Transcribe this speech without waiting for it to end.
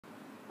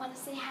Want to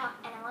see how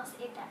animals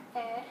eat their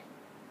food?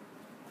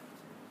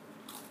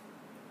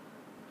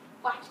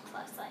 Watch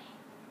closely.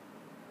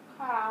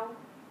 Cow.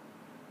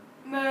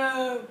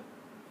 Moo.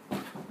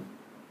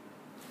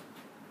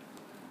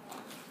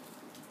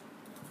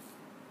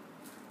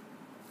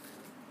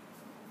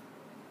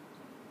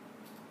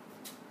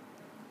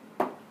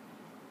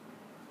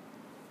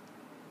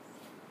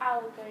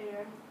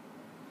 Alligator.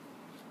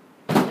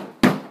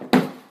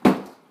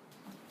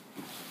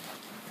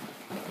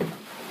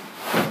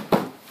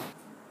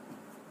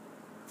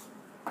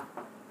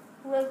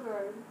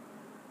 Lizard.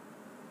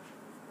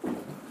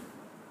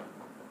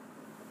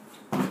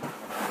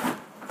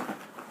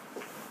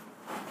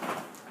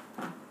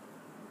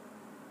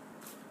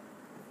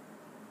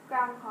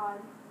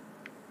 Groundhog.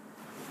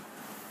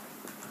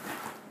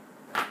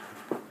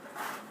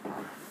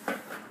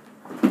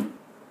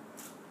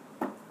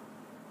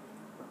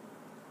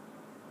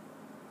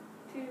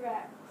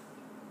 T-Rex.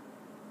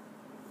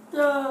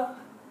 Duh.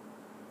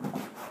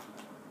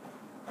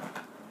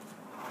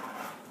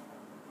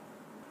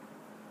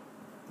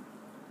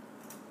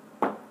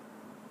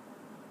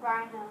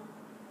 Rhino.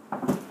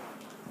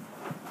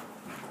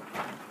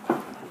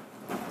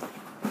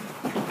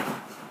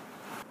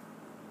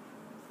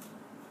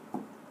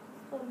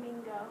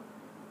 Flamingo.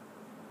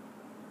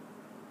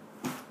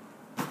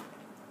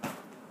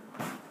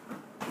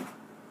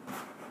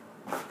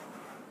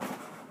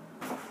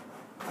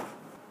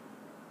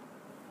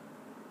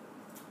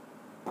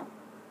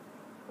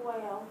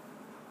 Whale.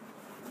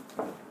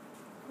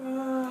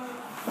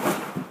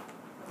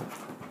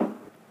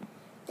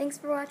 Thanks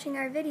for watching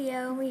our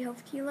video. We hope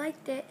you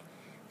liked it.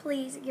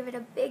 Please give it a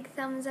big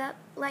thumbs up,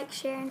 like,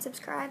 share, and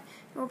subscribe.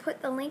 And we'll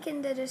put the link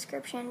in the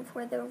description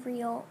for the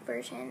real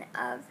version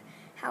of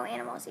how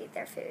animals eat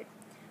their food.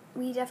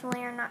 We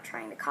definitely are not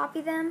trying to copy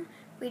them.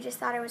 We just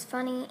thought it was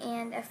funny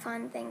and a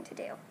fun thing to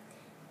do.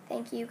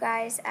 Thank you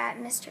guys at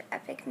Mr.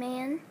 Epic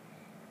Man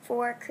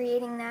for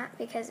creating that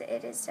because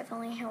it is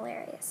definitely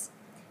hilarious.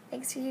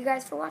 Thanks to you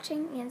guys for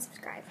watching and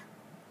subscribe.